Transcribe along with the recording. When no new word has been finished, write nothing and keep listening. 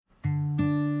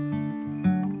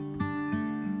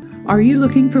Are you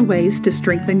looking for ways to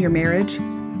strengthen your marriage?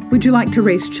 Would you like to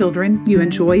raise children you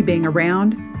enjoy being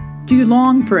around? Do you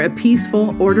long for a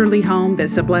peaceful, orderly home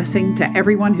that's a blessing to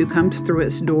everyone who comes through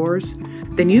its doors?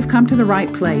 Then you've come to the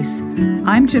right place.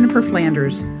 I'm Jennifer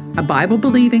Flanders, a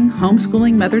Bible-believing,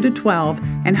 homeschooling mother to 12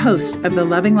 and host of the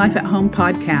Loving Life at Home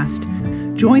podcast.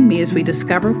 Join me as we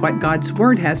discover what God's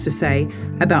Word has to say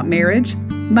about marriage,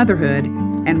 motherhood,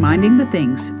 and minding the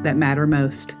things that matter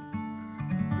most.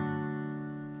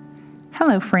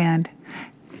 Hello, friend.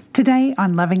 Today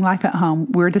on Loving Life at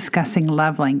Home, we're discussing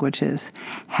love languages,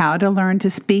 how to learn to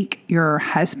speak your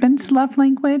husband's love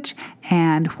language,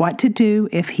 and what to do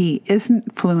if he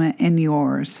isn't fluent in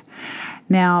yours.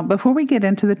 Now, before we get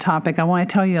into the topic, I want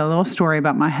to tell you a little story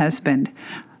about my husband.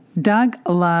 Doug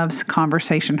loves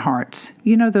conversation hearts.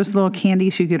 You know those little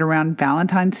candies you get around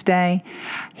Valentine's Day?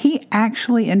 He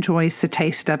actually enjoys the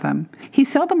taste of them. He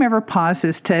seldom ever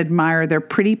pauses to admire their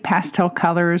pretty pastel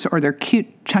colors or their cute,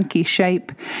 chunky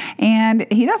shape, and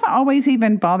he doesn't always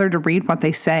even bother to read what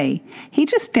they say. He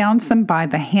just downs them by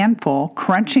the handful,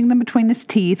 crunching them between his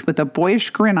teeth with a boyish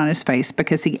grin on his face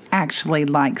because he actually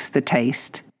likes the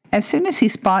taste. As soon as he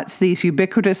spots these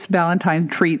ubiquitous Valentine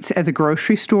treats at the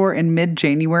grocery store in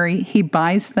mid-January, he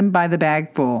buys them by the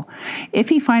bagful. If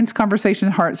he finds conversation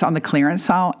hearts on the clearance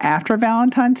aisle after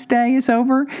Valentine's Day is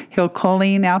over, he'll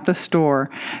clean out the store.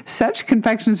 Such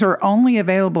confections are only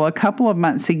available a couple of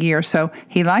months a year, so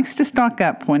he likes to stock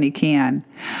up when he can.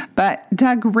 But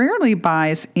Doug rarely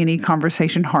buys any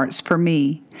conversation hearts for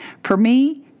me. For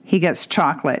me, he gets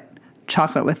chocolate.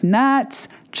 Chocolate with nuts,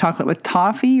 chocolate with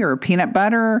toffee or peanut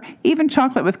butter, even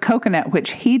chocolate with coconut,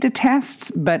 which he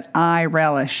detests, but I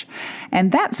relish. And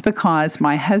that's because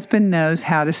my husband knows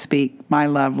how to speak my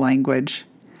love language.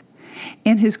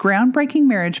 In his groundbreaking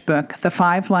marriage book, The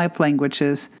 5 Love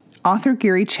Languages, author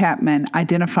Gary Chapman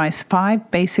identifies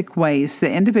 5 basic ways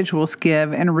that individuals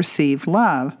give and receive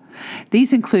love.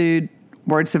 These include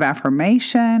words of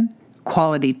affirmation,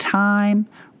 quality time,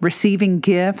 receiving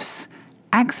gifts,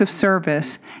 acts of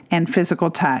service, and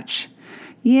physical touch.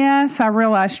 Yes, I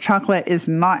realize chocolate is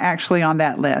not actually on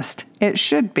that list. It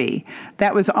should be.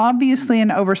 That was obviously an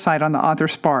oversight on the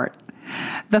author's part.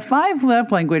 The 5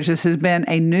 Love Languages has been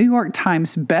a New York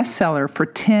Times bestseller for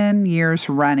 10 years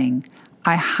running.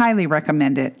 I highly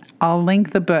recommend it. I'll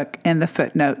link the book in the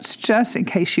footnotes just in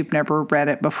case you've never read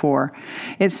it before.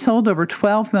 It's sold over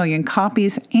 12 million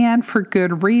copies, and for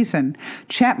good reason.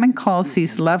 Chapman calls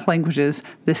these love languages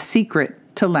the secret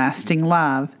to lasting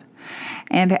love.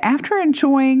 And after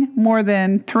enjoying more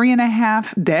than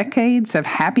 3.5 decades of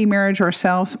happy marriage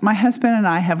ourselves, my husband and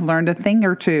I have learned a thing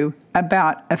or two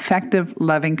about effective,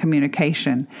 loving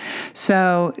communication.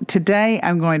 So today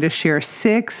I'm going to share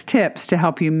 6 tips to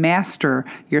help you master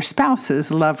your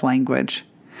spouse's love language.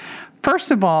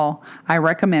 First of all, I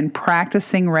recommend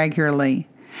practicing regularly.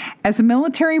 As a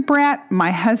military brat, my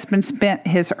husband spent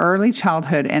his early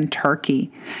childhood in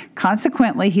Turkey.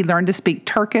 Consequently, he learned to speak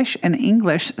Turkish and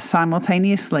English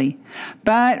simultaneously.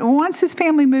 But once his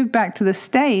family moved back to the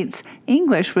States,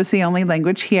 English was the only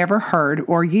language he ever heard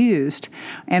or used.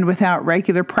 And without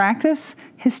regular practice,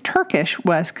 his Turkish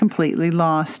was completely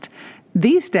lost.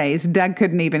 These days, Doug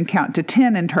couldn't even count to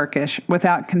 10 in Turkish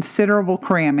without considerable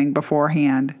cramming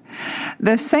beforehand.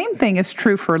 The same thing is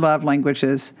true for love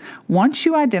languages. Once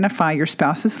you identify your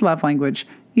spouse's love language,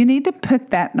 you need to put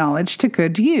that knowledge to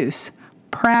good use.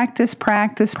 Practice,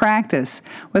 practice, practice.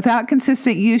 Without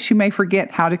consistent use, you may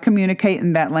forget how to communicate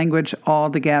in that language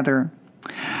altogether.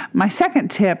 My second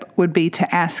tip would be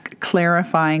to ask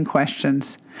clarifying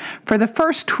questions. For the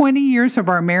first 20 years of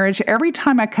our marriage, every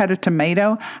time I cut a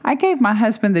tomato, I gave my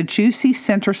husband the juicy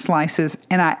center slices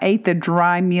and I ate the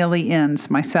dry, mealy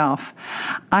ends myself.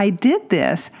 I did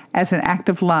this as an act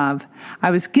of love.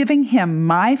 I was giving him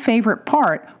my favorite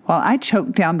part while I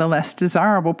choked down the less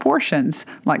desirable portions,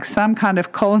 like some kind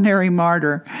of culinary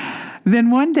martyr.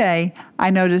 Then one day, I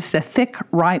noticed a thick,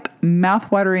 ripe,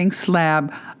 mouth-watering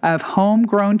slab of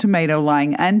homegrown tomato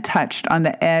lying untouched on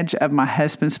the edge of my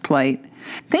husband's plate.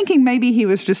 Thinking maybe he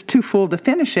was just too full to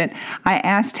finish it, I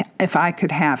asked if I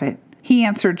could have it. He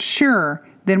answered, sure,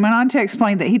 then went on to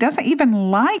explain that he doesn't even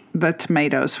like the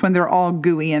tomatoes when they're all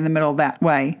gooey in the middle that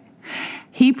way.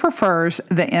 He prefers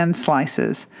the end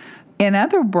slices. In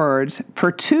other words,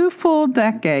 for 2 full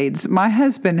decades, my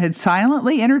husband had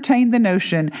silently entertained the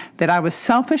notion that I was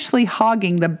selfishly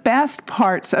hogging the best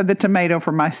parts of the tomato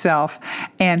for myself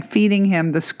and feeding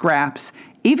him the scraps,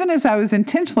 even as I was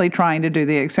intentionally trying to do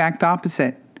the exact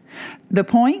opposite. The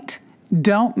point?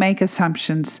 Don't make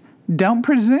assumptions. Don't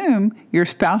presume your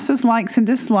spouse's likes and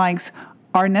dislikes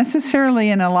are necessarily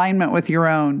in alignment with your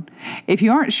own. If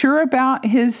you aren't sure about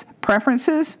his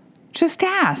preferences, Just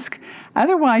ask.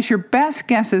 Otherwise, your best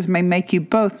guesses may make you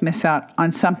both miss out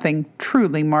on something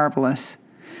truly marvelous.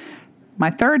 My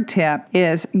third tip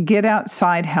is get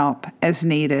outside help as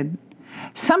needed.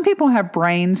 Some people have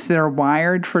brains that are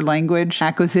wired for language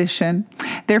acquisition.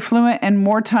 They're fluent in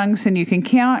more tongues than you can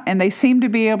count, and they seem to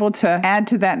be able to add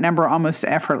to that number almost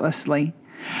effortlessly.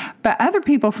 But other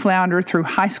people flounder through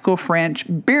high school French,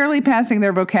 barely passing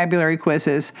their vocabulary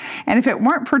quizzes. And if it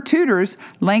weren't for tutors,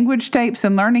 language tapes,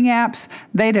 and learning apps,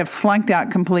 they'd have flunked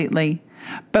out completely.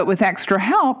 But with extra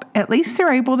help, at least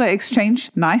they're able to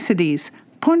exchange niceties,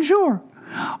 bonjour,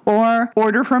 or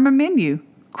order from a menu,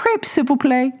 crêpes s'il vous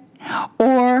plaît,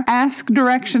 or ask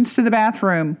directions to the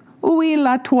bathroom, où est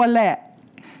la toilette?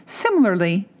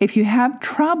 Similarly, if you have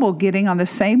trouble getting on the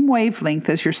same wavelength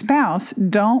as your spouse,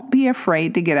 don't be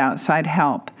afraid to get outside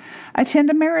help. Attend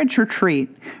a marriage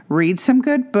retreat. Read some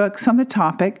good books on the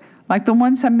topic, like the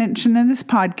ones I mentioned in this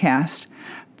podcast.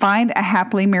 Find a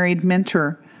happily married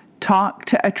mentor. Talk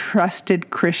to a trusted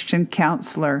Christian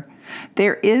counselor.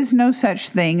 There is no such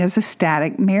thing as a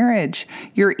static marriage.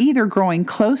 You're either growing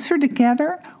closer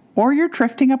together or you're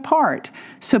drifting apart.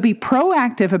 So be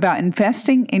proactive about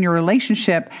investing in your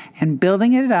relationship and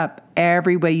building it up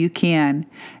every way you can.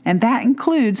 And that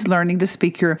includes learning to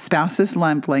speak your spouse's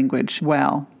love language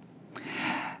well.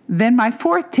 Then my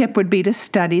fourth tip would be to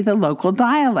study the local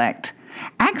dialect.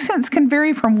 Accents can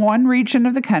vary from one region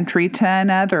of the country to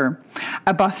another.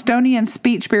 A Bostonian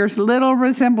speech bears little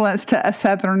resemblance to a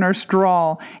Southerner's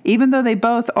drawl, even though they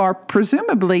both are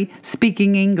presumably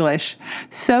speaking English.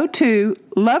 So too,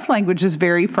 love languages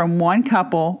vary from one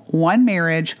couple, one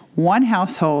marriage, one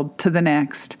household to the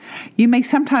next. You may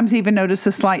sometimes even notice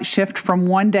a slight shift from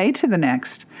one day to the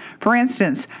next. For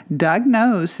instance, Doug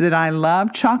knows that I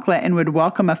love chocolate and would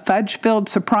welcome a fudge-filled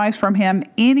surprise from him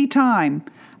anytime.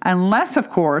 Unless,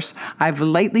 of course, I've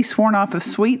lately sworn off of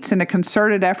sweets in a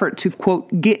concerted effort to,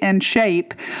 quote, get in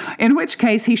shape, in which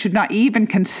case he should not even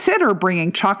consider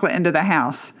bringing chocolate into the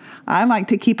house. I like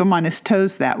to keep him on his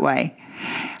toes that way.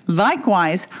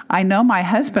 Likewise, I know my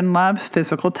husband loves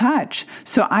physical touch,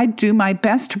 so I do my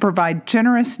best to provide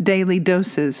generous daily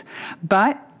doses.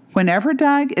 But whenever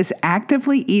Doug is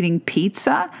actively eating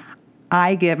pizza,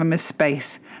 I give him his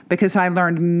space, because I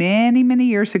learned many, many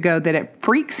years ago that it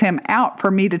freaks him out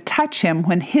for me to touch him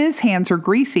when his hands are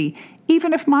greasy,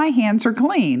 even if my hands are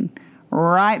clean.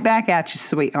 Right back at you,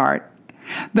 sweetheart.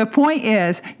 The point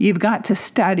is, you've got to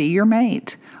study your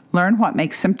mate. Learn what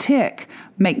makes them tick.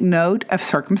 Make note of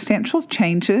circumstantial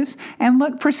changes and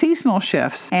look for seasonal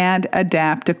shifts and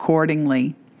adapt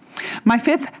accordingly. My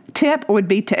fifth tip would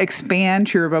be to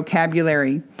expand your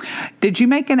vocabulary. Did you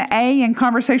make an A in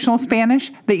conversational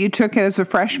Spanish that you took as a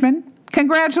freshman?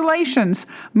 Congratulations!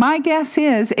 My guess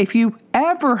is if you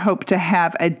ever hope to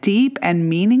have a deep and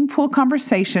meaningful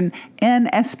conversation in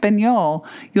Espanol,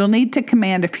 you'll need to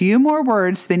command a few more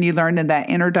words than you learned in that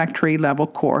introductory level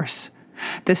course.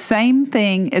 The same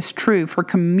thing is true for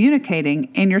communicating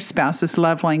in your spouse's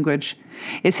love language.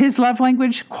 Is his love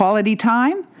language quality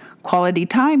time? Quality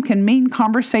time can mean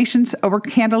conversations over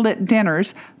candlelit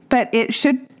dinners, but it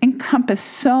should encompass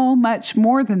so much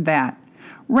more than that.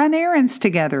 Run errands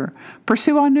together,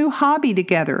 pursue a new hobby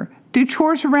together, do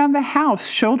chores around the house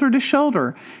shoulder to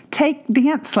shoulder, take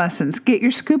dance lessons, get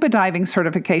your scuba diving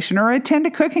certification, or attend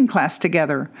a cooking class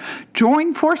together.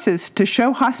 Join forces to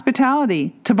show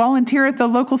hospitality, to volunteer at the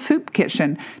local soup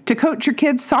kitchen, to coach your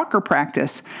kids' soccer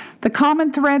practice. The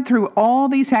common thread through all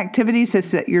these activities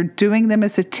is that you're doing them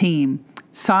as a team,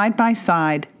 side by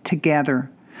side, together.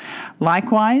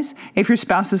 Likewise, if your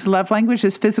spouse's love language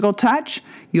is physical touch,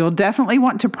 you'll definitely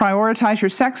want to prioritize your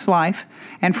sex life,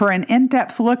 and for an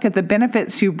in-depth look at the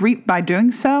benefits you reap by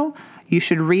doing so, you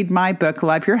should read my book,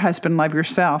 Love Your Husband, Love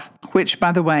Yourself, which,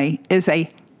 by the way, is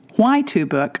a why-to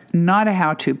book, not a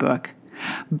how-to book.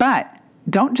 But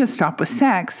don't just stop with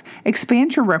sex.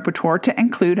 Expand your repertoire to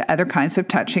include other kinds of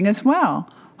touching as well.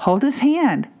 Hold his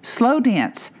hand, slow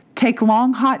dance, take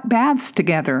long hot baths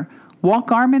together,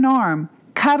 walk arm in arm,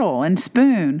 cuddle and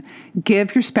spoon,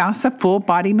 give your spouse a full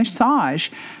body massage,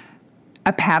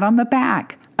 a pat on the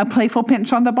back, a playful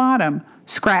pinch on the bottom,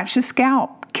 scratch his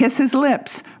scalp, kiss his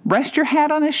lips, rest your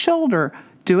head on his shoulder,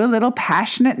 do a little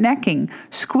passionate necking,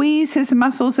 squeeze his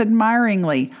muscles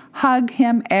admiringly, hug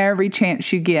him every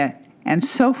chance you get, and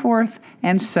so forth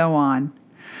and so on.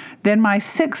 Then my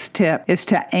sixth tip is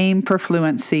to aim for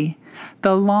fluency.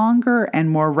 The longer and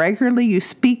more regularly you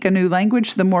speak a new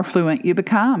language, the more fluent you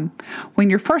become. When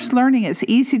you're first learning, it's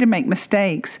easy to make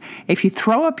mistakes. If you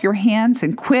throw up your hands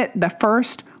and quit the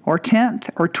first or 10th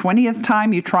or 20th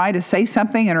time you try to say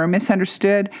something and are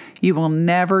misunderstood, you will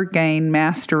never gain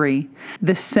mastery.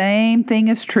 The same thing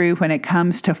is true when it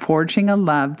comes to forging a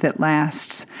love that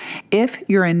lasts. If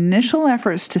your initial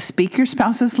efforts to speak your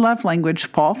spouse's love language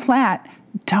fall flat,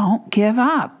 don't give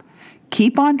up.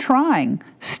 Keep on trying.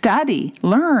 Study,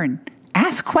 learn,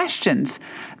 ask questions.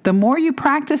 The more you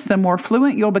practice, the more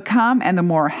fluent you'll become and the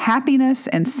more happiness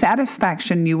and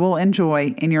satisfaction you will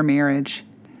enjoy in your marriage.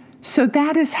 So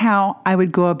that is how I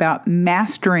would go about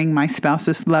mastering my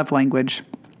spouse's love language.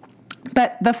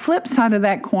 But the flip side of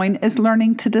that coin is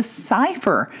learning to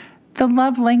decipher the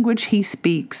love language he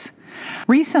speaks.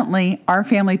 Recently, our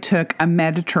family took a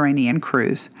Mediterranean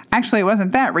cruise. Actually, it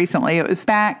wasn't that recently. It was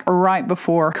back right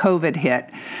before COVID hit.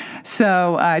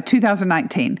 So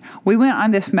 2019, we went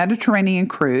on this Mediterranean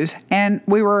cruise, and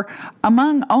we were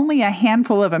among only a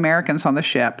handful of Americans on the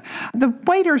ship. The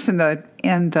waiters in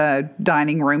the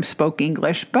dining room spoke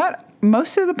English, but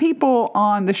most of the people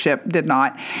on the ship did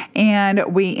not. And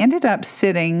we ended up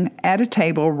sitting at a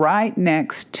table right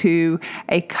next to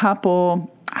a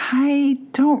couple. I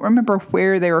don't remember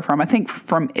where they were from. I think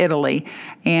from Italy.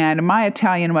 And my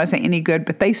Italian wasn't any good,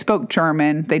 but they spoke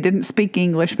German. They didn't speak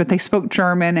English, but they spoke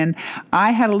German. And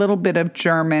I had a little bit of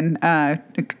German a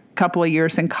couple of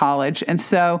years in college. And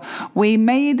so we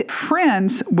made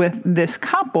friends with this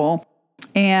couple.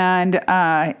 And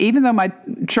even though my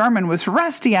German was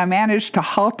rusty, I managed to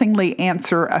haltingly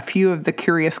answer a few of the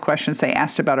curious questions they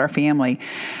asked about our family.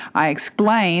 I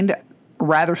explained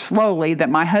rather slowly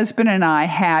that my husband and I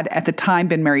had at the time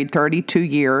been married 32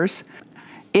 years.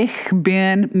 Ich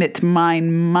bin mit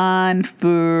meinem Mann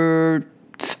für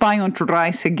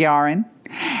 32 Jahren.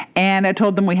 And I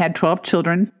told them we had 12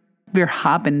 children. Wir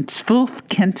haben 12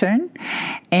 Kinder.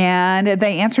 And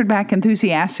they answered back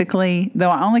enthusiastically,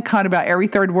 though I only caught about every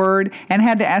third word and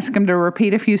had to ask them to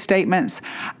repeat a few statements.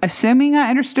 Assuming I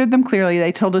understood them clearly,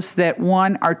 they told us that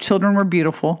one, our children were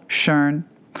beautiful, schön,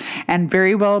 and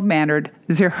very well-mannered,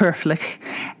 sehr höflich,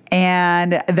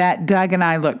 and that Doug and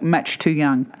I looked much too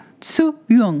young, zu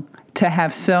jung, to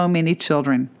have so many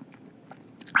children.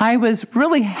 I was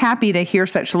really happy to hear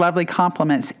such lovely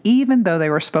compliments, even though they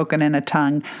were spoken in a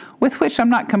tongue with which I'm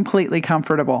not completely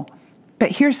comfortable.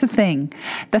 But here's the thing.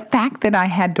 The fact that I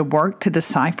had to work to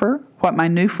decipher what my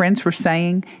new friends were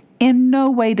saying in no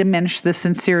way diminished the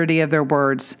sincerity of their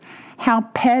words. How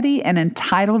petty and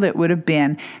entitled it would have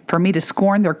been for me to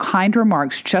scorn their kind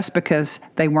remarks just because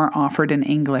they weren't offered in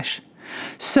English.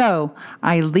 So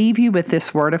I leave you with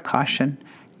this word of caution.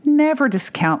 Never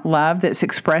discount love that's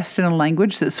expressed in a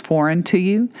language that's foreign to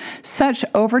you. Such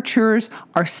overtures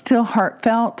are still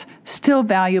heartfelt, still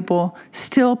valuable,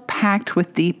 still packed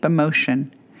with deep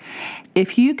emotion.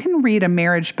 If you can read a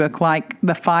marriage book like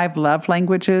The 5 Love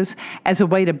Languages as a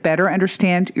way to better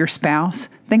understand your spouse,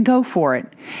 then go for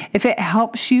it. If it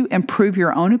helps you improve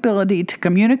your own ability to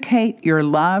communicate your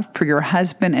love for your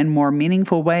husband in more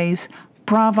meaningful ways,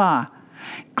 brava.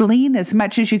 Glean as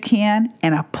much as you can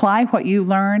and apply what you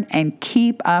learn and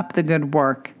keep up the good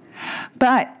work.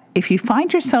 But if you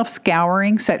find yourself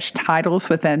scouring such titles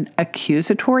with an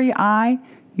accusatory eye,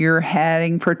 you're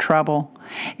heading for trouble.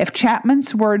 If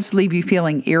Chapman's words leave you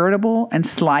feeling irritable and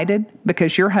slighted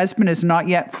because your husband is not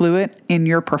yet fluent in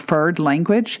your preferred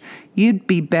language, you'd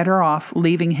be better off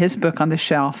leaving his book on the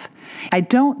shelf. I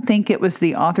don't think it was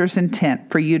the author's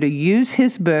intent for you to use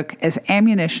his book as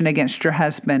ammunition against your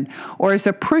husband or as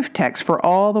a proof text for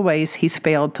all the ways he's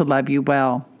failed to love you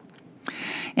well.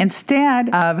 Instead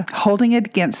of holding it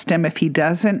against him if he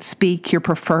doesn't speak your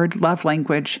preferred love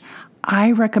language,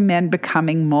 I recommend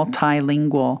becoming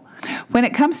multilingual. When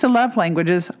it comes to love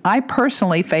languages, I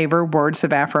personally favor words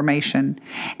of affirmation,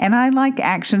 and I like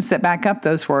actions that back up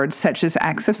those words, such as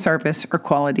acts of service or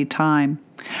quality time.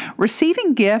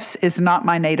 Receiving gifts is not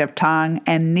my native tongue,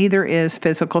 and neither is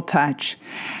physical touch.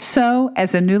 So,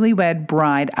 as a newlywed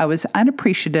bride, I was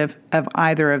unappreciative of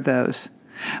either of those.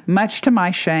 Much to my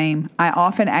shame, I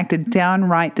often acted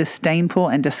downright disdainful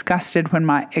and disgusted when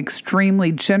my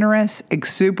extremely generous,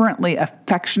 exuberantly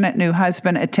affectionate new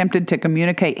husband attempted to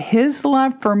communicate his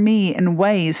love for me in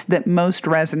ways that most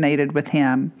resonated with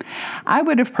him. I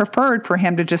would have preferred for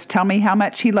him to just tell me how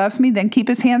much he loves me, then keep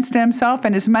his hands to himself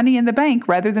and his money in the bank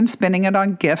rather than spending it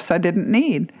on gifts I didn't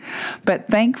need. But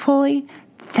thankfully,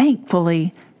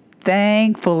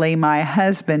 my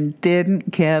husband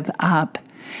didn't give up.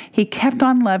 He kept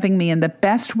on loving me in the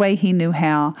best way he knew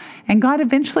how, and God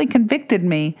eventually convicted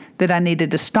me that I needed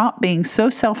to stop being so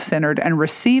self-centered and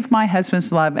receive my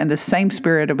husband's love in the same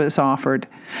spirit it was offered,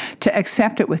 to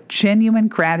accept it with genuine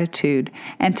gratitude,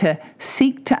 and to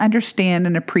seek to understand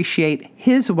and appreciate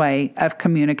his way of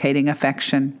communicating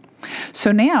affection.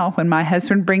 So now, when my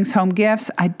husband brings home gifts,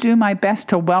 I do my best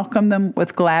to welcome them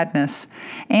with gladness.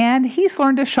 And he's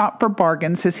learned to shop for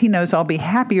bargains, as he knows I'll be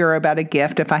happier about a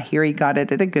gift if I hear he got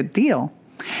it at a good deal.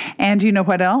 And you know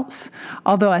what else?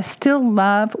 Although I still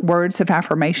love words of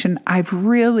affirmation, I've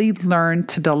really learned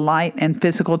to delight in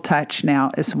physical touch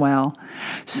now as well.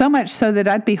 So much so that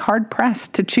I'd be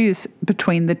hard-pressed to choose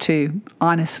between the two,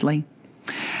 honestly.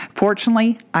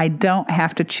 Fortunately, I don't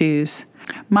have to choose.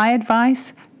 My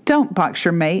advice: don't box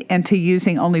your mate into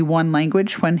using only one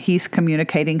language when he's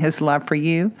communicating his love for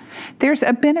you. There's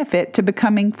a benefit to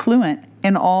becoming fluent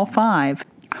in all 5,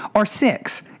 or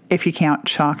 6 if you count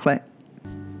chocolate.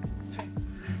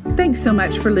 Thanks so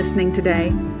much for listening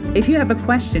today. If you have a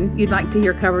question you'd like to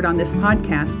hear covered on this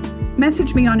podcast,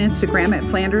 message me on Instagram at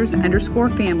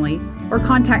Flanders_family or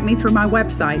contact me through my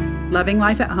website,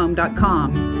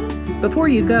 lovinglifeathome.com. Before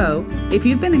you go, if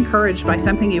you've been encouraged by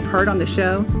something you've heard on the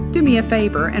show, do me a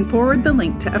favor and forward the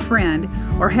link to a friend,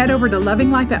 or head over to Loving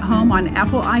Life at Home on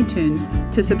Apple iTunes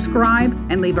to subscribe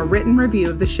and leave a written review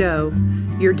of the show.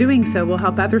 Your doing so will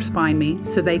help others find me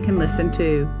so they can listen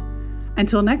too.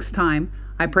 Until next time,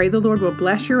 I pray the Lord will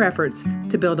bless your efforts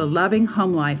to build a loving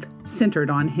home life centered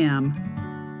on Him.